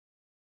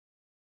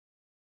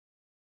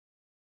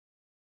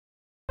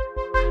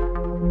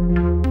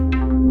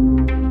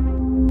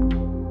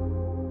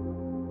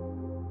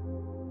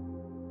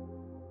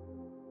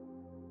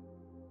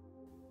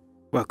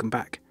Welcome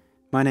back.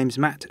 My name's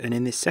Matt, and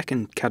in this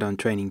second CAD-on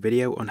training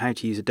video on how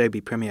to use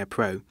Adobe Premiere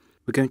Pro,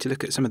 we're going to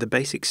look at some of the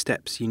basic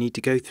steps you need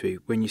to go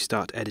through when you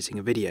start editing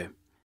a video.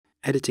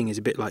 Editing is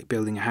a bit like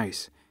building a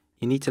house.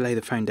 You need to lay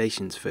the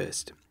foundations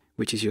first,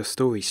 which is your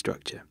story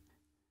structure.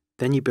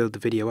 Then you build the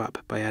video up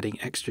by adding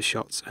extra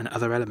shots and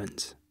other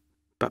elements.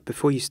 But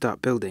before you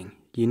start building,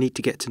 you need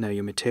to get to know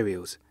your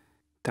materials.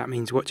 That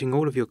means watching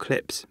all of your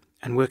clips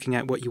and working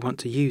out what you want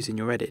to use in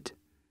your edit.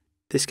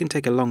 This can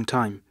take a long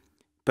time,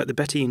 but the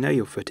better you know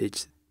your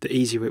footage, the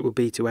easier it will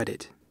be to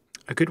edit.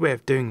 A good way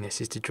of doing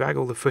this is to drag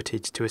all the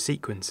footage to a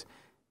sequence,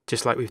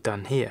 just like we've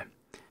done here.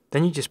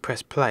 Then you just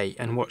press play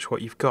and watch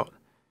what you've got.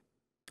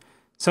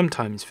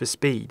 Sometimes, for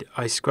speed,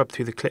 I scrub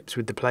through the clips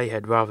with the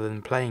playhead rather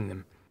than playing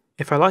them.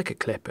 If I like a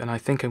clip and I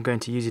think I'm going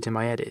to use it in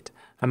my edit,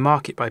 I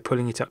mark it by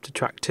pulling it up to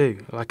track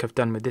 2, like I've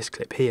done with this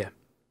clip here.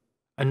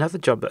 Another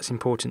job that's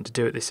important to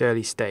do at this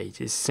early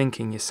stage is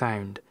syncing your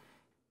sound.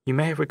 You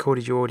may have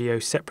recorded your audio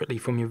separately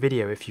from your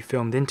video if you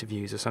filmed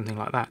interviews or something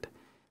like that.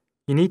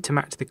 You need to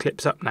match the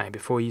clips up now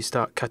before you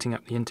start cutting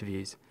up the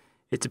interviews.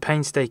 It's a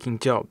painstaking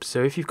job,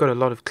 so if you've got a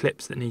lot of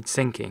clips that need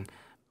syncing,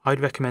 I'd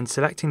recommend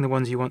selecting the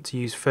ones you want to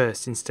use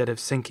first instead of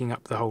syncing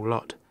up the whole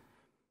lot.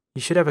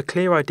 You should have a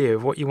clear idea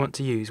of what you want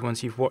to use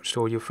once you've watched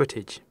all your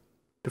footage.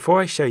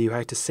 Before I show you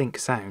how to sync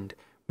sound,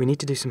 we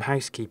need to do some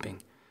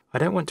housekeeping. I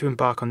don't want to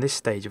embark on this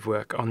stage of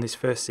work on this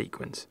first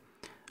sequence.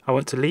 I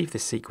want to leave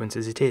this sequence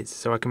as it is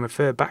so I can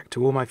refer back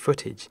to all my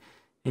footage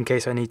in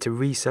case I need to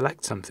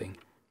reselect something.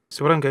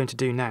 So what I'm going to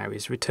do now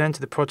is return to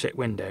the project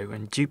window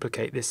and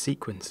duplicate this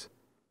sequence.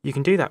 You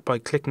can do that by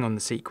clicking on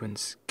the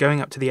sequence,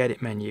 going up to the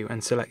edit menu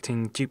and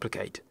selecting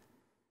duplicate.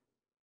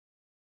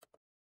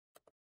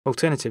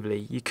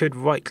 Alternatively, you could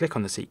right click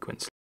on the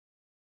sequence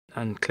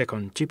and click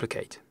on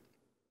duplicate.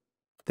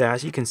 There,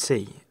 as you can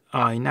see,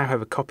 I now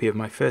have a copy of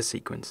my first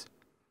sequence.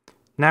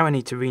 Now I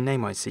need to rename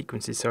my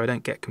sequences so I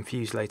don't get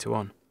confused later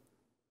on.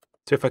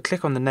 So if I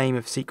click on the name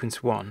of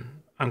sequence 1,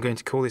 I'm going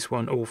to call this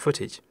one all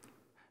footage.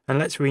 And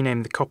let's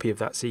rename the copy of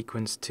that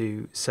sequence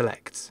to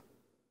selects.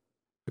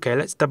 Okay,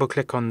 let's double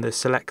click on the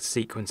select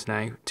sequence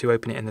now to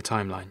open it in the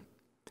timeline.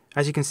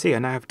 As you can see, I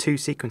now have 2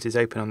 sequences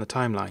open on the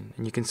timeline,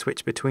 and you can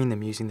switch between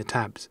them using the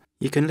tabs.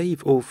 You can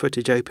leave all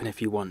footage open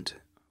if you want,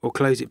 or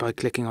close it by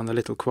clicking on the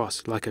little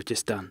cross like I've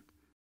just done.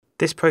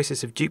 This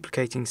process of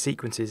duplicating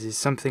sequences is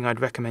something I'd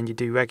recommend you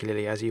do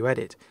regularly as you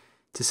edit,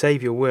 to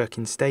save your work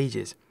in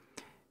stages.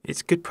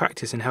 It's good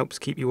practice and helps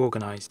keep you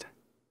organised.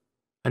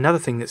 Another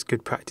thing that's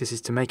good practice is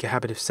to make a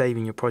habit of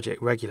saving your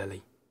project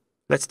regularly.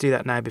 Let's do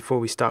that now before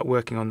we start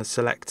working on the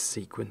select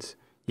sequence.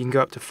 You can go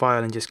up to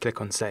File and just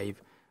click on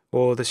Save,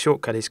 or the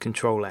shortcut is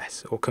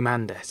Ctrl+S or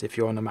Command+S if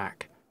you're on a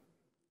Mac.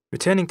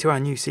 Returning to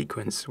our new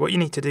sequence, what you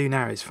need to do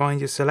now is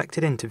find your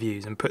selected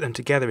interviews and put them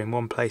together in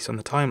one place on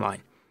the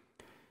timeline.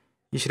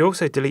 You should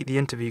also delete the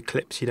interview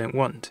clips you don't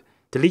want.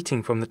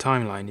 Deleting from the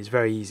timeline is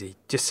very easy.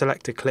 Just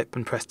select a clip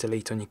and press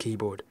delete on your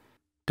keyboard.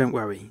 Don't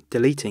worry,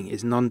 deleting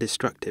is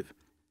non-destructive.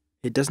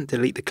 It doesn't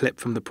delete the clip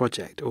from the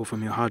project or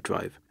from your hard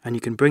drive, and you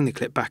can bring the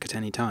clip back at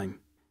any time.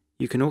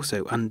 You can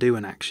also undo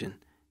an action,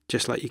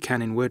 just like you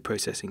can in word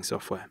processing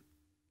software.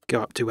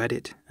 Go up to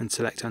Edit and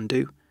select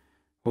Undo,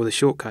 or the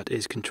shortcut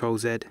is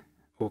Ctrl+Z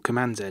or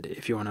Command+Z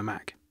if you're on a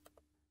Mac.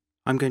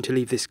 I'm going to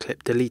leave this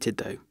clip deleted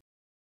though.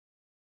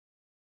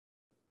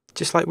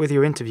 Just like with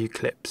your interview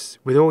clips,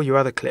 with all your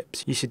other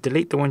clips, you should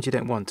delete the ones you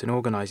don't want and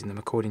organising them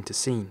according to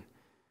scene.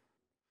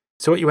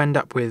 So what you end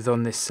up with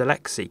on this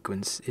select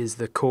sequence is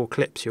the core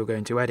clips you're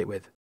going to edit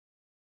with.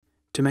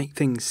 To make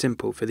things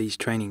simple for these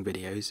training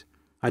videos,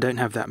 I don't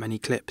have that many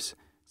clips,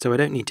 so I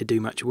don't need to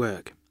do much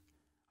work.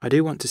 I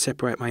do want to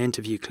separate my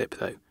interview clip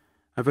though.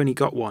 I've only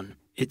got one,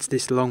 it's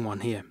this long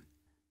one here.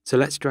 So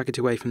let's drag it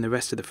away from the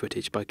rest of the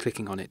footage by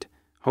clicking on it,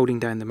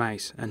 holding down the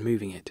mouse and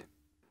moving it.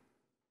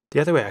 The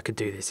other way I could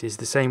do this is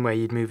the same way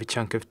you'd move a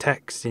chunk of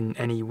text in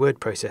any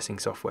word processing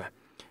software,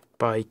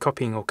 by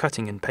copying or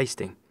cutting and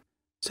pasting.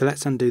 So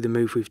let's undo the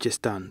move we've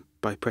just done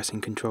by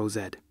pressing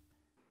Ctrl+Z.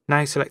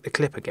 Now select the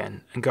clip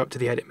again and go up to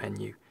the edit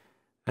menu,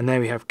 and there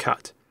we have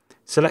cut.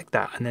 Select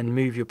that and then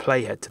move your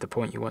playhead to the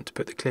point you want to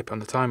put the clip on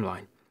the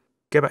timeline.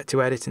 Go back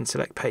to edit and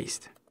select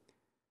paste,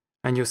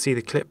 and you'll see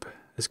the clip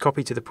as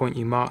copied to the point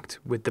you marked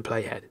with the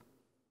playhead.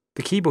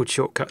 The keyboard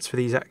shortcuts for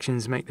these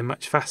actions make them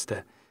much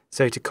faster.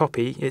 So to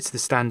copy, it's the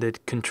standard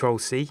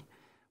Ctrl+C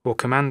or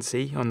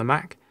Command+C on the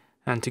Mac,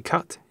 and to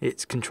cut,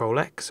 it's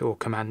Ctrl+X or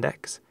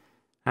Command+X,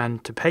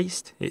 and to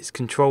paste, it's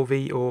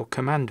Ctrl+V or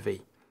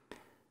Command+V.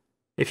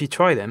 If you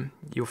try them,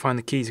 you'll find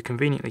the keys are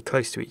conveniently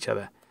close to each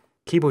other.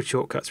 Keyboard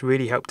shortcuts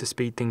really help to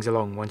speed things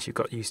along once you've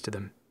got used to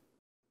them.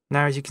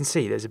 Now as you can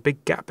see, there's a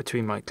big gap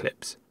between my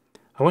clips.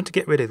 I want to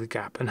get rid of the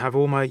gap and have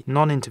all my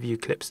non-interview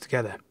clips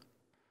together.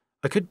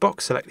 I could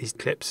box select these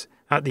clips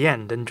at the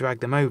end and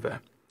drag them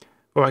over.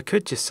 Or I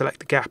could just select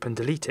the gap and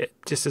delete it,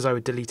 just as I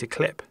would delete a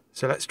clip.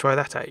 So let's try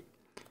that out.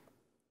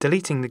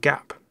 Deleting the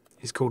gap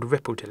is called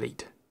ripple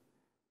delete,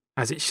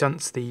 as it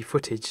shunts the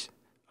footage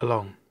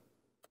along.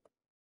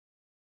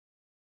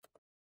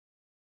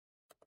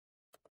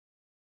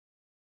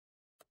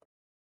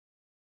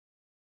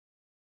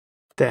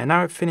 There,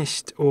 now I've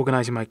finished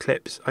organising my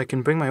clips, I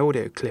can bring my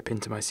audio clip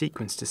into my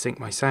sequence to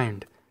sync my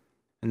sound.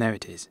 And there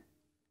it is.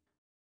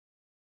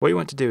 What you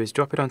want to do is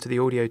drop it onto the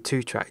audio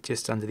 2 track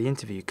just under the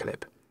interview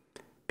clip.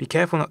 Be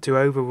careful not to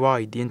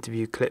override the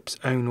interview clip's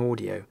own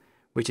audio,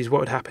 which is what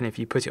would happen if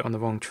you put it on the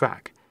wrong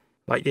track,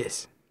 like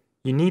this.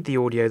 You need the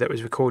audio that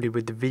was recorded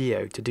with the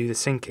video to do the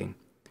syncing.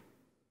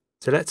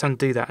 So let's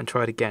undo that and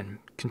try it again.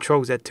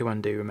 Ctrl Z to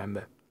undo,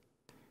 remember.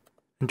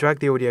 And drag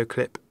the audio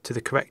clip to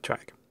the correct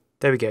track.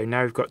 There we go,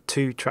 now we've got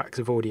 2 tracks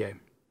of audio.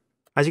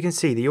 As you can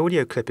see, the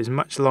audio clip is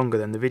much longer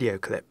than the video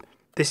clip.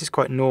 This is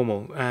quite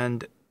normal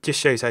and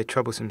just shows how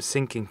troublesome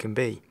syncing can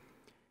be.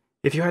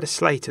 If you had a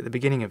slate at the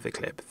beginning of the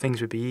clip,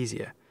 things would be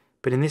easier,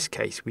 but in this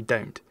case we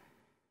don't.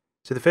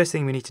 So the first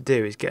thing we need to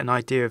do is get an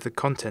idea of the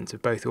contents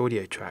of both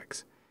audio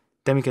tracks.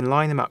 Then we can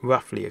line them up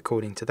roughly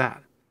according to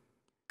that.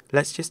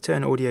 Let's just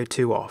turn audio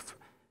 2 off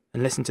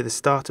and listen to the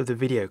start of the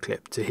video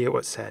clip to hear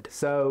what's said.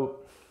 So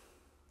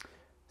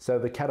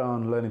the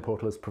CAD-on Learning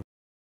Portal has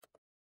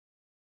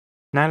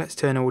Now let's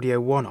turn audio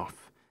 1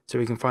 off so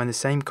we can find the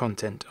same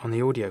content on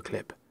the audio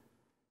clip.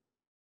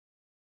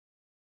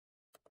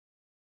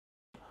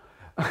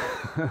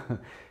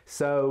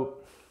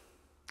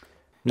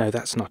 No,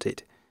 that's not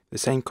it. The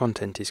same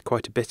content is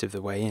quite a bit of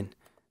the way in,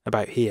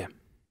 about here.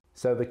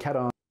 So the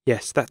CAD-on...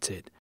 Yes, that's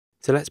it.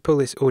 So let's pull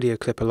this audio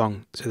clip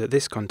along so that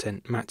this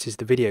content matches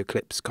the video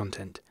clip's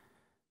content.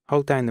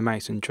 Hold down the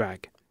mouse and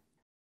drag.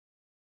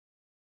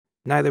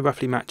 Now they're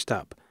roughly matched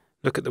up.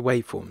 Look at the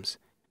waveforms.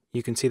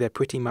 You can see they're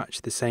pretty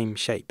much the same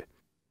shape.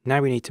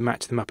 Now we need to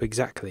match them up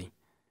exactly.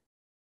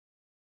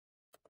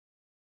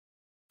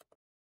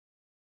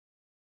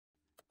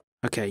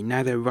 Okay,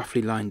 now they're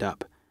roughly lined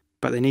up,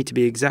 but they need to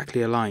be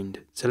exactly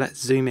aligned, so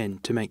let's zoom in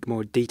to make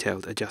more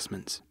detailed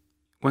adjustments.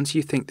 Once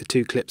you think the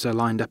 2 clips are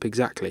lined up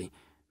exactly,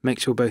 make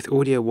sure both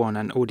audio 1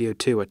 and audio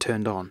 2 are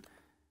turned on,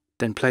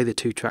 then play the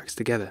 2 tracks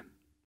together.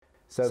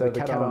 So the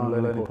CAD-on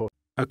Learning Portal...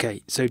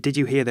 Okay, so did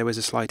you hear there was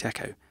a slight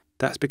echo?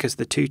 That's because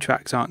the 2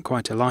 tracks aren't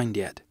quite aligned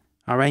yet.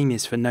 Our aim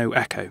is for no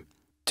echo.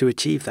 To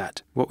achieve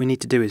that, what we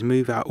need to do is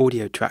move our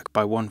audio track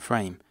by 1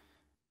 frame.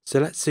 So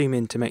let's zoom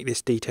in to make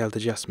this detailed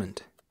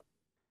adjustment.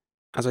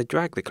 As I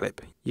drag the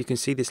clip, you can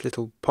see this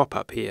little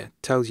pop-up here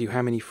tells you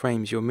how many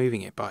frames you're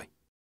moving it by.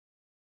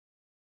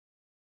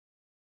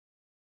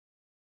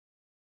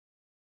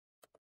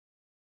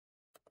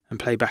 And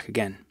play back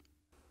again.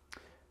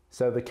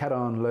 So the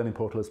CAD-on Learning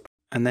Portal is...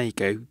 And there you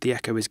go, the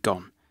echo is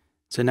gone.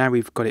 So now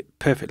we've got it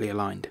perfectly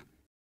aligned.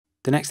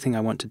 The next thing I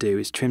want to do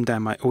is trim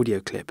down my audio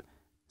clip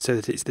so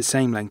that it's the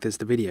same length as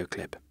the video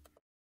clip.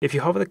 If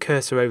you hover the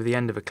cursor over the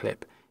end of a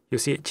clip, you'll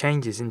see it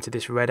changes into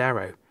this red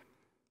arrow.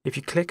 If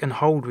you click and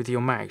hold with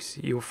your mouse,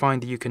 you'll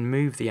find that you can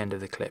move the end of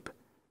the clip.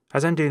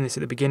 As I'm doing this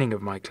at the beginning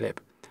of my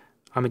clip,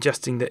 I'm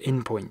adjusting the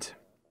in point.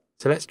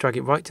 So let's drag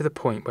it right to the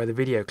point where the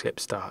video clip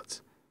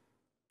starts.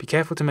 Be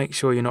careful to make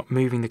sure you're not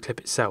moving the clip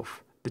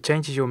itself. The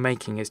changes you're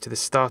making is to the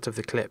start of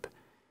the clip.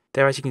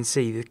 There, as you can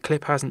see, the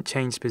clip hasn't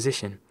changed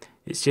position,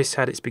 it's just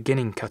had its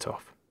beginning cut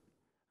off.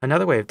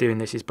 Another way of doing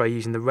this is by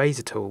using the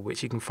razor tool,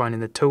 which you can find in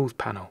the Tools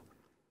panel.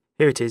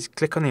 Here it is,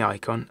 click on the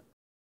icon,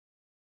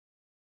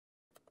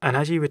 and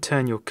as you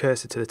return your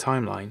cursor to the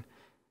timeline,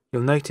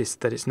 you'll notice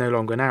that it's no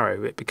longer an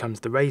arrow, it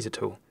becomes the razor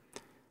tool.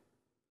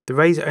 The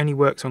razor only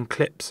works on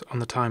clips on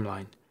the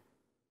timeline.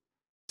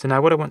 So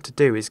now what I want to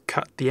do is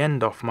cut the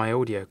end off my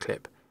audio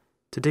clip.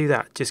 To do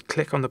that, just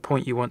click on the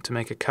point you want to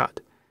make a cut.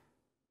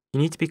 You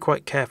need to be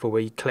quite careful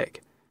where you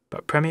click,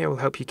 but Premiere will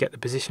help you get the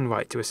position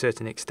right to a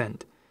certain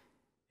extent.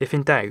 If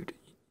in doubt,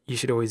 you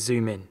should always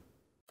zoom in.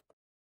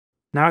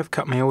 Now I've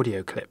cut my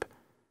audio clip.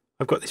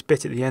 I've got this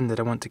bit at the end that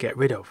I want to get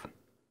rid of.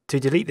 To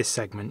delete this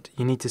segment,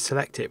 you need to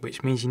select it,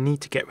 which means you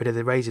need to get rid of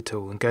the razor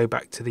tool and go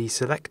back to the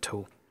Select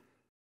tool.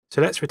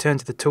 So let's return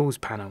to the Tools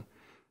panel.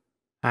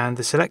 And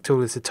the Select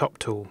tool is the top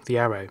tool, the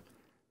arrow.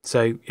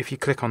 So if you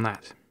click on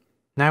that.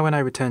 Now when I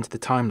return to the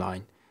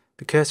timeline,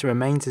 the cursor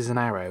remains as an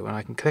arrow and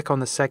I can click on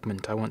the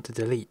segment I want to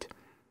delete.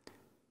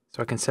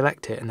 So I can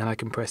select it and then I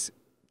can press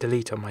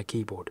delete on my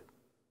keyboard.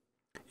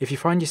 If you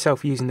find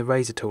yourself using the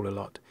razor tool a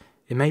lot,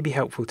 it may be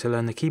helpful to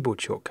learn the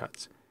keyboard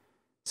shortcuts.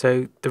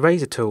 So the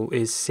razor tool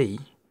is C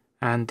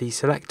and the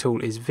select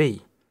tool is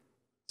V.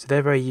 So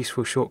they're very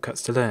useful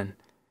shortcuts to learn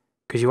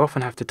because you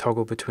often have to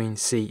toggle between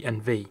C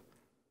and V.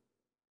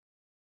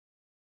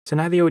 So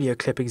now the audio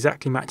clip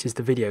exactly matches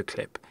the video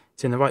clip.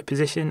 It's in the right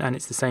position and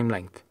it's the same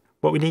length.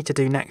 What we need to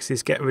do next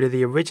is get rid of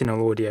the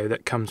original audio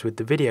that comes with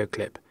the video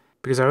clip,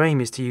 because our aim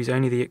is to use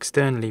only the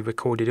externally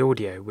recorded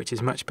audio, which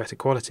is much better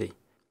quality.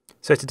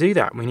 So to do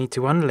that, we need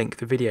to unlink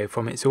the video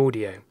from its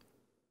audio.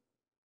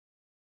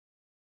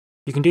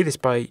 You can do this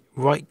by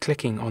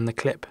right-clicking on the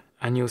clip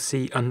and you'll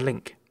see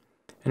Unlink.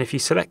 And if you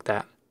select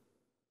that,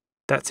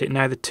 that's it.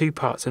 Now the 2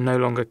 parts are no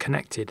longer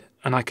connected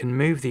and I can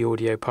move the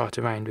audio part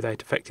around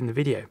without affecting the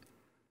video.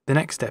 The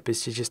next step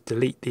is to just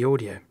delete the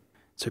audio.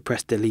 So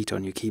press delete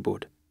on your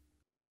keyboard.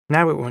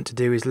 Now what we want to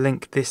do is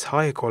link this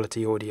higher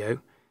quality audio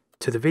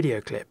to the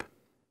video clip.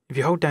 If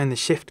you hold down the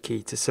Shift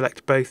key to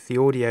select both the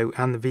audio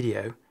and the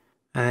video,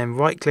 and then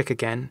right click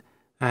again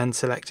and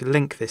select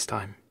Link this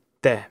time.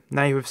 There,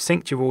 now you have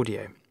synced your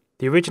audio.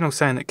 The original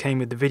sound that came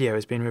with the video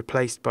has been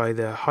replaced by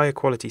the higher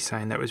quality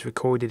sound that was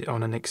recorded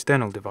on an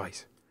external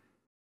device.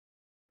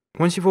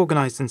 Once you've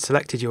organised and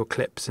selected your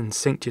clips and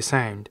synced your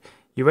sound,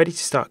 you're ready to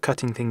start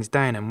cutting things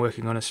down and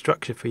working on a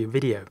structure for your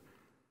video.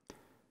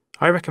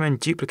 I recommend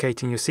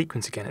duplicating your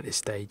sequence again at this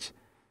stage,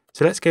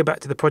 so let's go back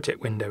to the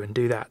project window and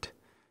do that.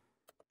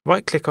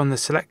 Right-click on the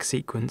select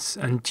sequence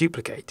and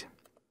duplicate.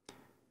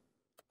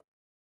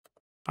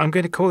 I'm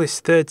going to call this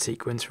third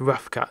sequence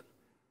Rough Cut.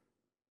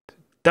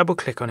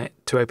 Double-click on it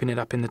to open it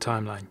up in the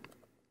timeline.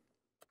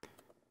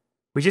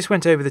 We just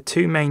went over the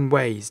two main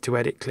ways to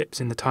edit clips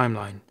in the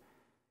timeline,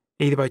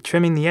 either by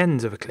trimming the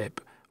ends of a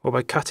clip or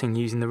by cutting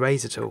using the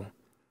razor tool.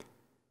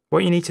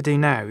 What you need to do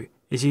now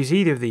is use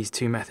either of these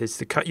two methods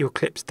to cut your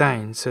clips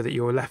down so that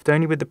you're left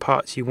only with the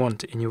parts you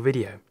want in your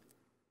video.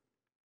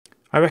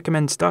 I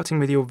recommend starting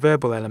with your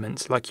verbal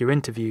elements like your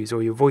interviews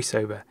or your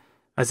voiceover,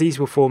 as these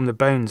will form the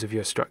bones of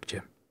your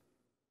structure.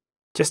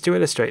 Just to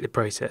illustrate the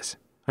process,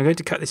 I'm going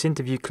to cut this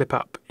interview clip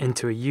up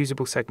into a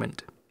usable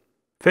segment.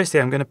 Firstly,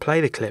 I'm going to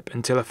play the clip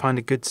until I find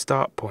a good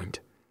start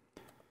point.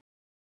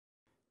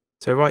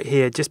 So right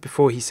here, just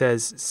before he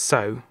says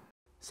so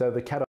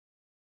the cat.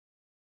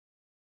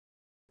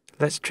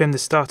 Let's trim the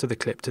start of the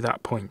clip to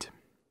that point.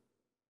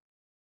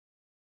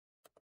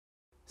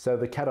 So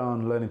the cat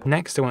on learning.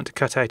 Next, I want to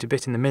cut out a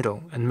bit in the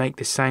middle and make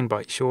this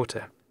soundbite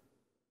shorter.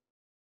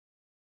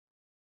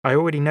 I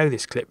already know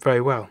this clip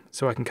very well,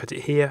 so I can cut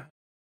it here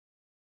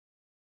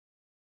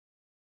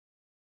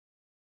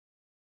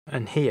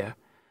and here,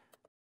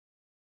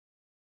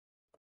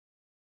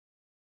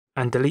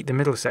 and delete the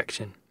middle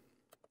section,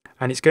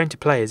 and it's going to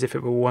play as if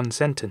it were one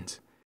sentence.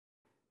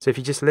 So if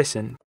you just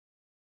listen,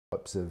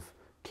 Types of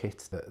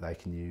kit that they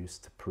can use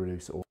to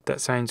produce all.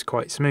 That sounds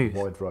quite smooth.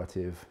 Wide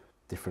variety of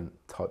different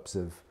types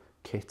of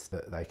kit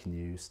that they can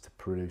use to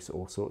produce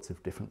all sorts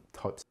of different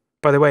types.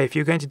 By the way, if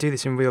you're going to do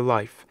this in real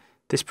life,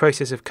 this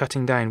process of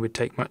cutting down would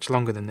take much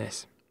longer than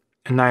this.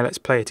 And now let's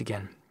play it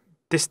again.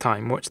 This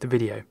time, watch the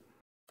video.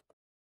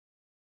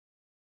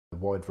 A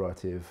wide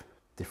variety of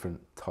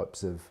different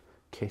types of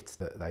kit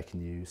that they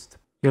can use.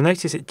 You'll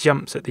notice it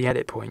jumps at the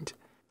edit point,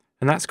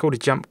 and that's called a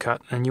jump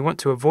cut, and you want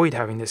to avoid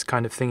having this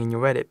kind of thing in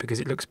your edit because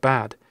it looks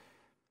bad.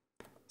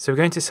 So we're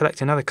going to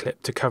select another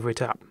clip to cover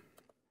it up.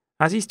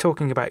 As he's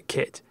talking about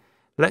kit,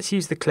 let's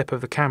use the clip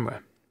of the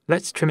camera.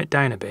 Let's trim it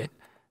down a bit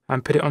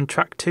and put it on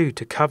track 2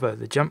 to cover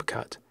the jump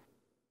cut.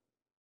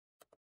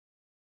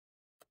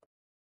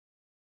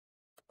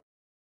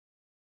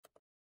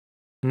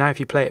 Now if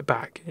you play it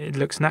back, it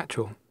looks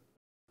natural.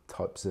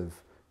 Types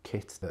of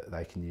kit that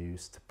they can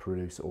use to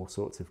produce all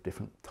sorts of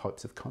different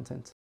types of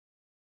content.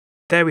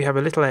 There we have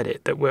a little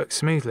edit that works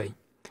smoothly.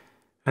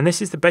 And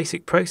this is the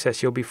basic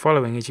process you'll be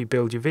following as you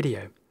build your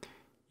video.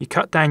 You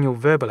cut down your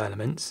verbal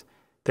elements,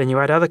 then you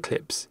add other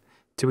clips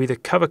to either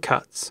cover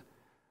cuts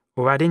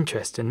or add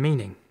interest and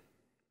meaning.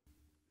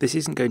 This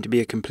isn't going to be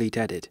a complete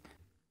edit,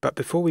 but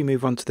before we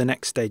move on to the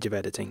next stage of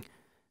editing,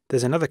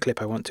 there's another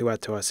clip I want to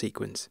add to our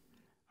sequence.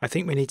 I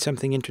think we need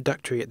something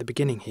introductory at the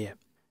beginning here.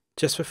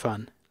 Just for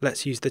fun,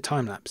 let's use the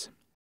time-lapse,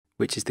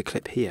 which is the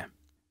clip here.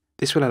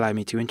 This will allow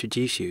me to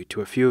introduce you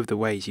to a few of the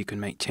ways you can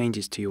make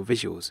changes to your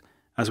visuals,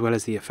 as well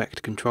as the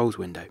effect controls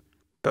window.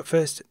 But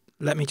first,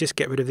 let me just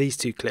get rid of these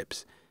two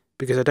clips,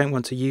 because I don't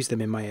want to use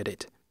them in my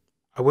edit.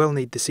 I will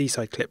need the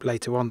seaside clip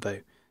later on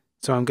though,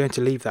 so I'm going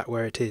to leave that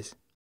where it is.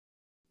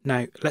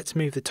 Now, let's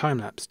move the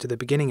time-lapse to the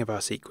beginning of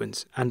our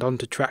sequence and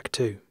onto track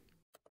 2.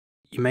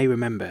 You may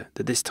remember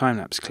that this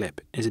time-lapse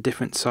clip is a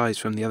different size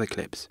from the other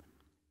clips.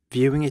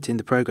 Viewing it in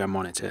the program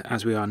monitor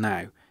as we are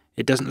now,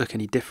 it doesn't look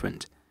any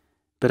different,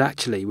 but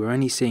actually we're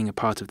only seeing a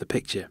part of the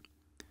picture.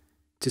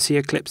 To see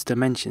a clip's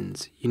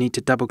dimensions, you need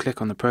to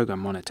double-click on the program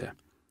monitor,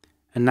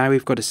 and now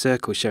we've got a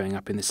circle showing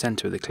up in the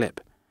centre of the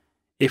clip.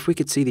 If we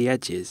could see the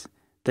edges,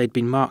 they'd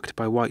been marked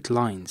by white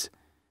lines,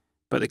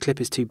 but the clip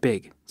is too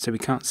big, so we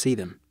can't see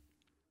them.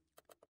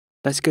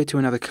 Let's go to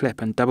another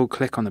clip and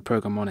double-click on the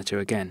program monitor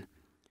again,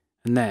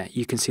 and there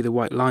you can see the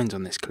white lines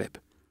on this clip.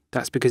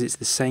 That's because it's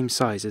the same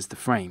size as the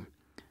frame.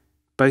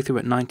 Both are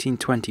at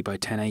 1920 by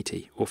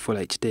 1080 or Full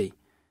HD.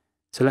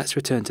 So let's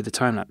return to the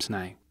time-lapse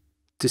now.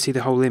 To see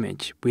the whole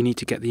image, we need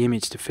to get the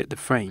image to fit the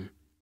frame.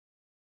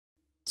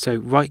 So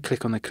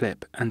right-click on the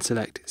clip and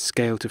select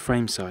Scale to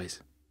Frame Size.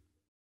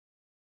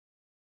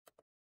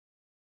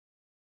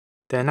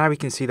 There, now we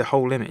can see the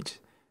whole image,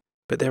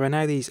 but there are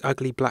now these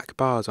ugly black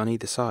bars on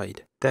either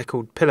side. They're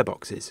called pillar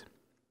boxes.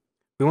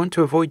 We want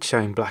to avoid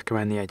showing black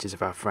around the edges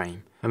of our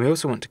frame, and we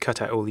also want to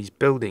cut out all these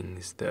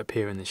buildings that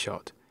appear in the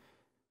shot.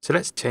 So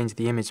let's change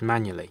the image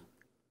manually.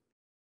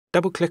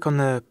 Double-click on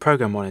the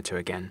program monitor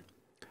again.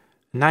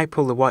 Now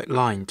pull the white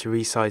line to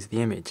resize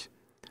the image.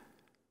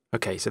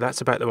 Okay, so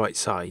that's about the right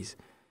size,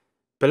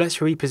 but let's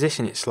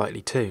reposition it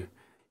slightly too.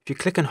 If you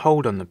click and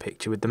hold on the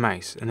picture with the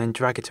mouse and then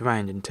drag it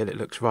around until it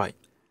looks right.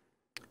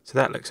 So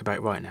that looks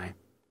about right now.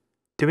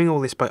 Doing all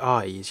this by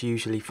eye is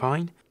usually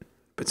fine,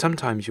 but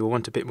sometimes you'll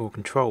want a bit more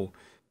control.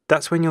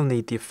 That's when you'll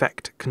need the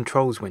Effect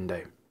Controls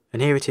window,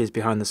 and here it is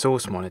behind the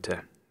source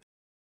monitor.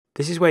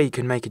 This is where you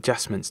can make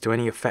adjustments to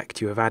any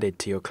effect you have added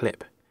to your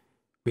clip.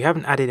 We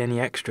haven't added any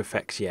extra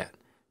effects yet,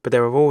 but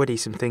there are already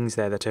some things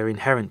there that are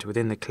inherent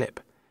within the clip,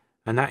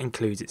 and that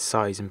includes its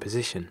size and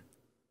position.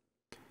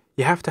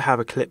 You have to have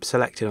a clip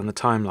selected on the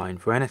timeline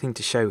for anything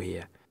to show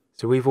here,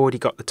 so we've already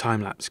got the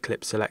time-lapse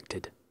clip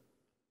selected.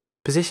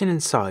 Position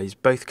and size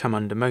both come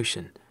under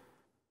motion.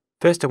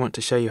 First I want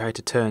to show you how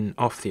to turn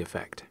off the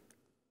effect.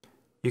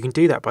 You can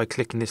do that by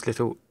clicking this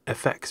little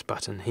Effects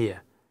button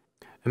here.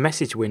 A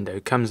message window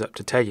comes up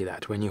to tell you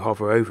that when you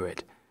hover over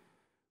it.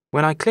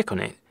 When I click on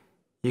it,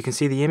 you can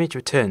see the image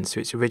returns to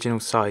its original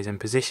size and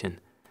position,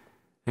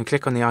 and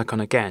click on the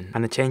icon again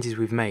and the changes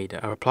we've made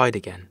are applied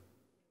again.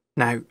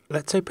 Now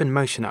let's open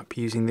Motion up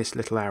using this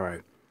little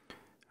arrow.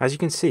 As you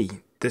can see,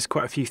 there's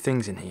quite a few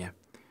things in here.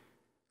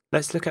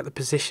 Let's look at the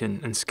position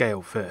and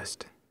scale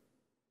first.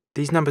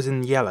 These numbers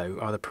in yellow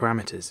are the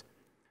parameters.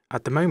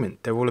 At the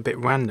moment they're all a bit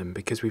random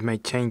because we've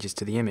made changes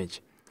to the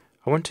image.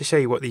 I want to show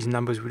you what these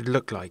numbers would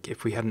look like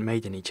if we hadn't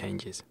made any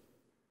changes.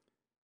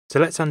 So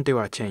let's undo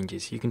our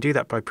changes. You can do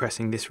that by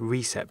pressing this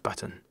Reset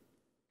button.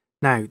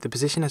 Now the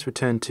position has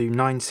returned to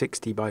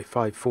 960 by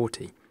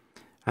 540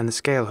 and the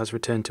scale has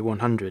returned to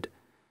 100.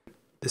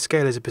 The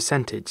scale is a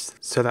percentage,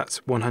 so that's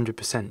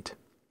 100%.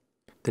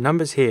 The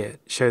numbers here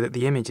show that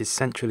the image is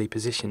centrally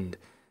positioned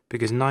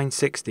because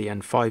 960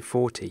 and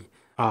 540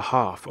 are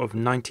half of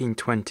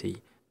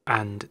 1920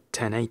 and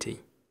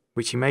 1080,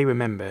 which you may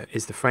remember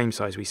is the frame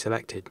size we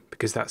selected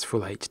because that's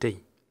full HD.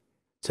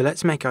 So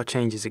let's make our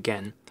changes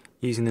again,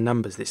 using the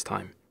numbers this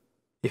time.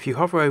 If you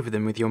hover over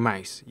them with your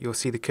mouse, you'll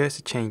see the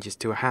cursor changes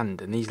to a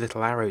hand and these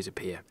little arrows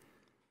appear.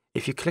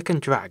 If you click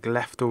and drag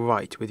left or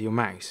right with your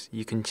mouse,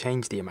 you can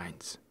change the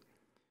amounts.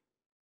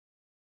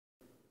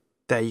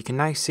 There, you can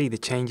now see the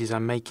changes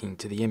I'm making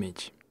to the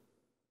image.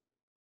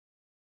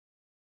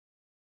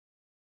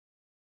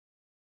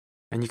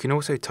 And you can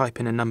also type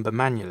in a number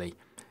manually.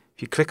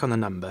 If you click on the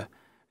number,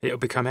 it'll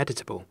become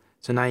editable,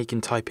 so now you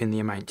can type in the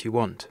amount you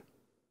want.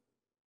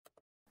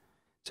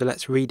 So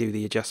let's redo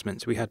the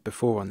adjustments we had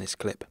before on this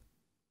clip.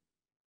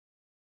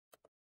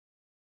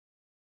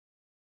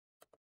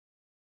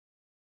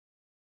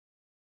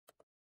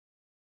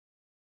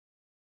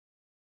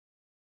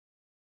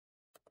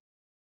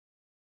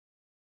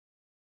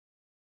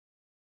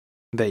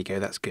 There you go,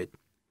 that's good.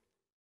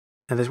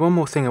 Now there's one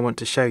more thing I want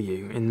to show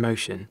you in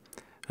Motion,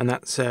 and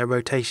that's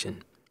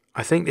rotation.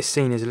 I think this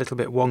scene is a little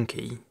bit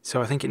wonky,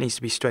 so I think it needs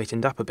to be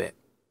straightened up a bit.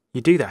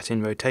 You do that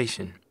in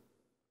Rotation.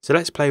 So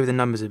let's play with the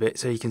numbers a bit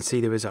so you can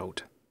see the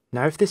result.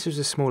 Now if this was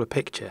a smaller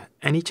picture,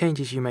 any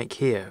changes you make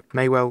here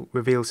may well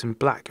reveal some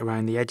black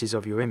around the edges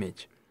of your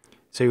image,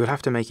 so you'll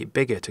have to make it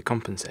bigger to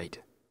compensate.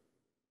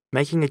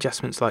 Making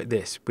adjustments like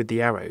this with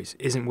the arrows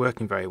isn't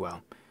working very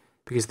well,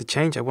 because the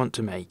change I want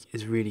to make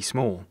is really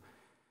small.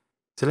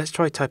 So let's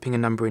try typing a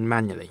number in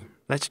manually.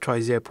 Let's try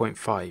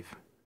 0.5.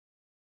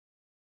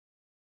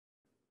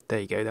 There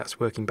you go, that's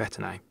working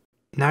better now.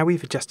 Now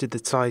we've adjusted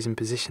the size and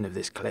position of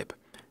this clip,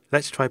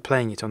 let's try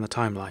playing it on the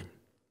timeline.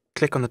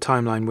 Click on the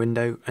timeline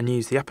window and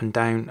use the up and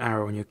down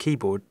arrow on your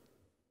keyboard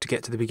to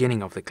get to the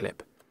beginning of the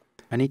clip.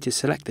 I need to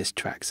select this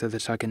track so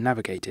that I can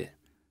navigate it.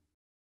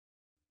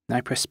 Now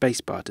press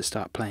spacebar to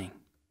start playing.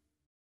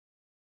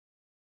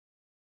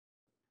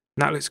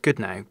 That looks good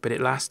now, but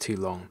it lasts too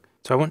long,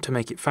 so I want to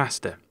make it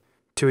faster.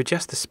 To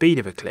adjust the speed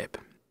of a clip,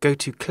 go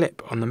to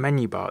Clip on the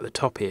menu bar at the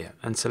top here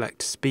and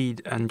select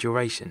Speed and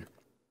Duration.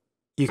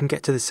 You can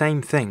get to the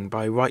same thing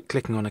by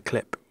right-clicking on a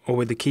clip or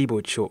with the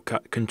keyboard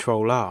shortcut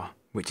Ctrl-R,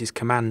 which is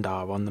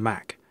Command-R on the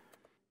Mac.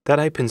 That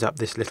opens up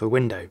this little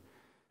window.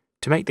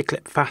 To make the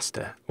clip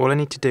faster, all I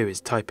need to do is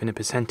type in a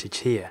percentage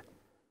here.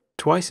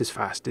 Twice as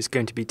fast is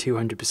going to be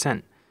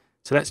 200%,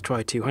 so let's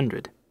try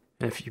 200,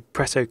 and if you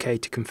press OK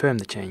to confirm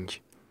the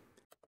change,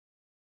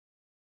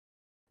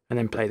 and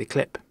then play the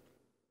clip.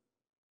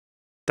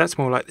 That's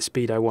more like the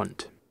speed I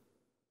want.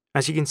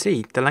 As you can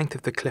see, the length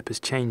of the clip has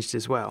changed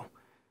as well.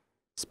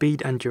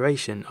 Speed and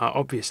duration are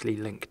obviously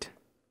linked,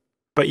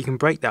 but you can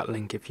break that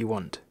link if you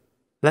want.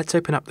 Let's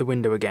open up the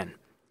window again.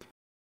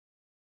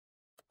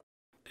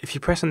 If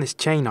you press on this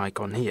chain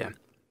icon here,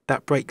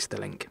 that breaks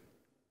the link.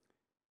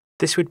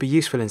 This would be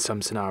useful in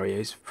some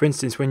scenarios, for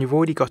instance when you've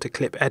already got a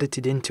clip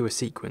edited into a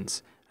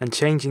sequence and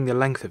changing the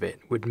length of it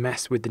would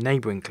mess with the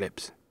neighbouring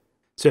clips.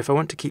 So if I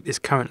want to keep this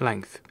current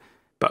length,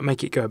 but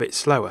make it go a bit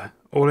slower,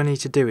 all I need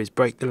to do is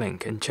break the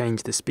link and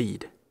change the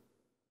speed.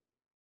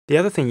 The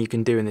other thing you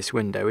can do in this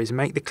window is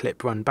make the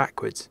clip run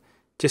backwards.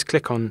 Just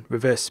click on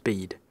Reverse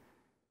Speed.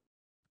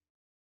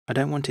 I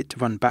don't want it to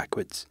run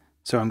backwards,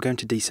 so I'm going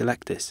to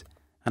deselect this,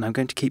 and I'm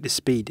going to keep the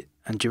speed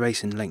and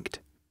duration linked.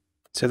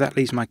 So that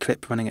leaves my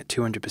clip running at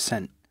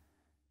 200%.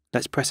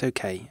 Let's press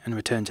OK and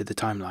return to the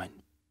timeline.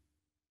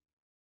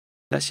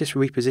 Let's just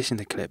reposition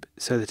the clip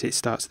so that it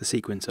starts the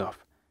sequence off.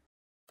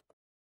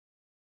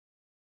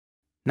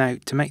 Now,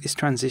 to make this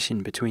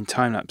transition between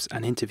time-lapse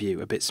and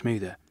interview a bit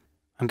smoother,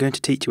 I'm going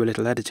to teach you a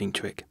little editing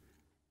trick.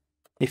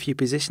 If you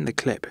position the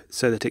clip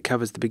so that it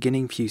covers the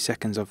beginning few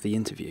seconds of the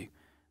interview,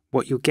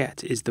 what you'll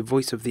get is the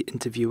voice of the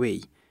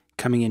interviewee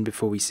coming in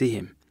before we see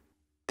him.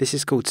 This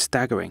is called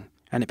staggering,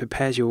 and it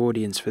prepares your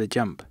audience for the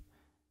jump.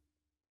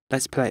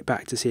 Let's play it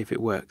back to see if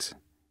it works.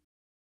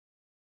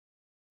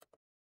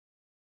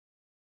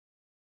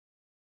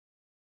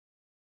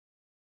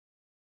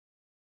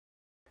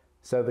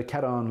 So the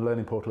CAD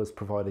Learning Portal has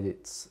provided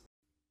its...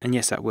 And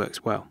yes, that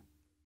works well.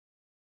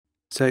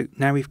 So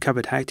now we've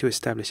covered how to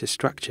establish a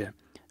structure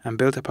and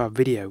build up our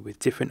video with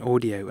different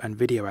audio and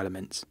video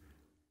elements.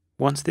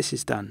 Once this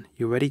is done,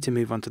 you're ready to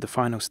move on to the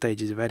final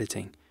stages of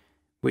editing,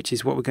 which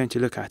is what we're going to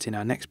look at in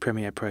our next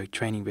Premiere Pro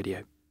training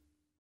video.